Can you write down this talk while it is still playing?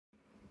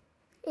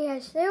Yeah,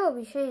 today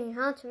we'll be showing you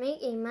how to make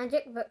a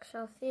magic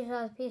bookshelf. These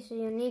are the pieces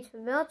you need to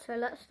build, so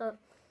let's start.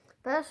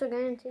 First we're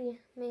going to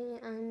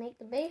make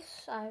the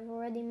base. I've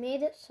already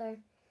made it, so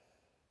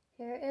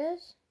here it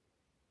is.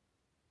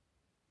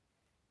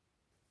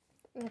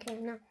 Okay,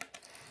 now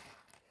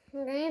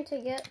I'm going to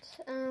get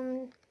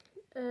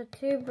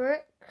 2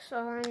 bricks,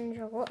 orange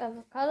or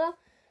whatever color.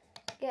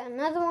 Get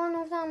another one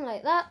of them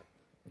like that.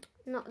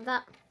 Not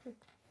that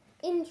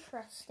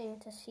interesting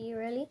to see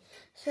really.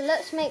 So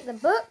let's make the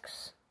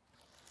books.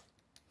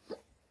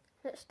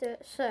 Let's do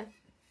it. So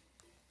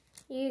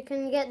you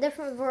can get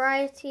different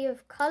variety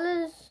of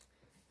colors.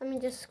 Let me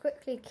just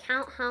quickly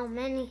count how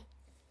many.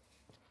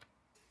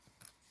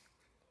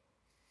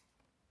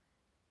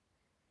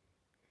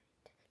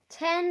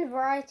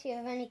 Variety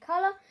of any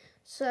color.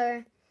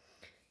 So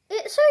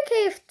it's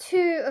okay if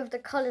 2 of the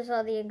colors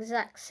are the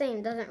exact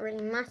same, doesn't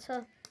really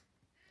matter.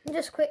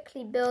 Just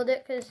quickly build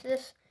it because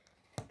this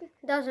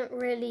doesn't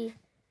really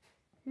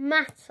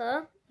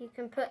matter. You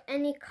can put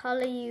any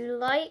color you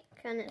like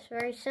and it's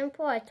very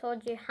simple. I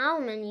told you how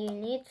many you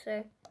need,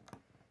 so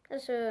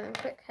that's a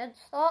quick head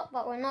start,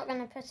 but we're not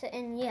going to put it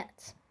in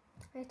yet.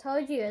 I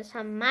told you it's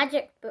a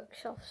magic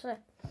bookshelf, so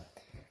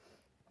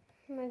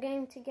we're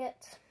going to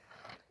get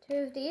 2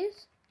 of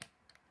these,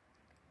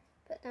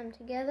 put them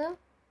together,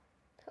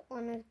 put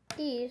one of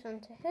these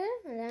onto here,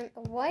 and then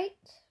a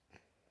white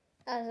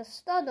as a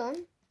stud on,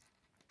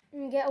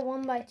 and get a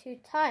 1x2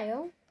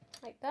 tile,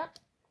 like that.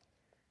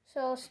 So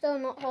I'll still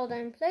not hold it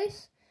in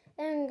place.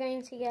 Then I'm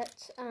going to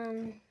get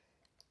a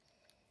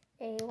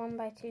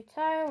 1x2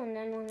 tile, and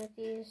then one of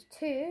these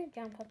 2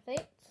 jumper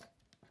plates,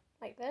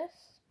 like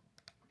this.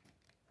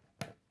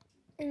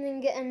 And then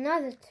get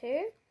another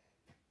 2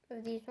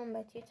 of these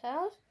 1x2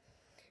 tiles.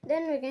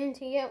 Then we're going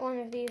to get one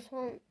of these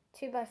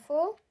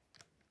 2x4,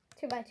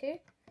 2x2,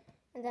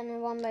 and then a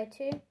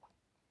 1x2.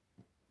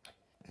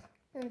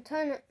 And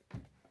turn it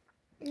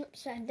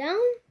upside down.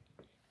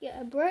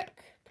 Get a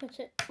brick, put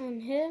it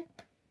on here.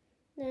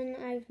 Then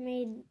I've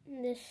made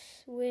this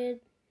weird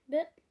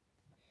bit.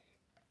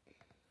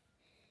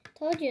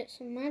 Told you it's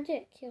some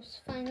magic, you'll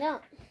find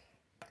out.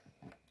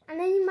 And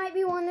then you might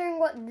be wondering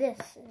what this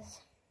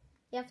is.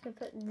 You have to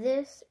put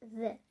this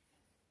there.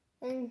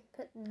 Then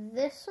put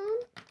this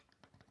on,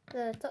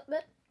 the top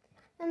bit,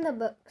 and the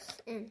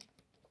books in.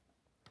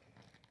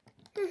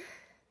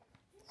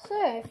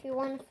 So if you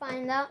want to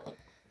find out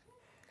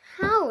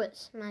how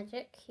it's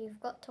magic,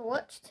 you've got to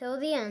watch till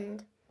the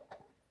end.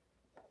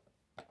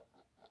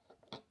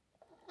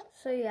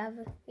 So you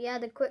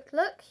had a quick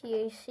look,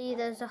 you see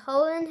there's a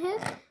hole in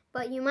here,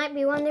 but you might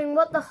be wondering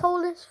what the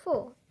hole is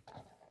for.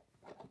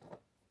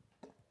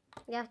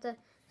 You have to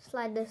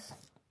slide this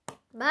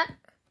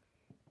back,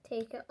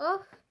 take it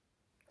off,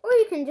 or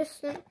you can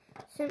just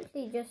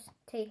simply just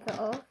take it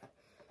off.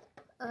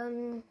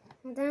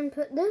 Then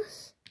put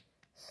this,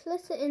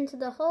 slit it into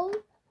the hole,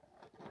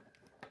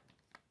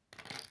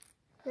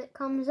 it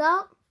comes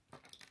out,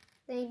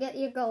 then you get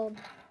your gold.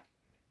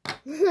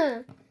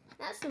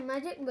 That's a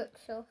magic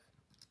bookshelf.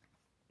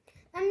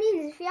 That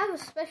means if you have a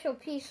special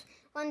piece,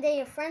 one day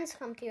your friends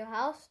come to your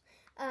house,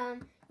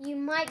 you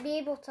might be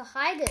able to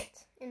hide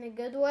it in a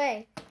good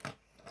way.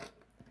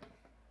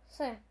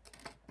 So,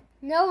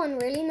 no one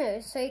really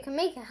knows. So you can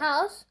make a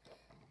house,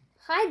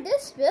 hide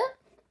this bit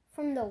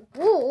from the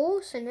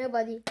wall so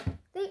nobody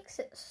thinks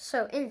it's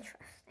so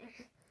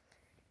interesting.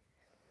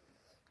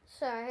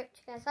 So I hope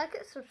you guys like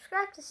it.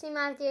 Subscribe to see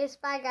my videos.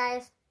 Bye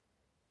guys.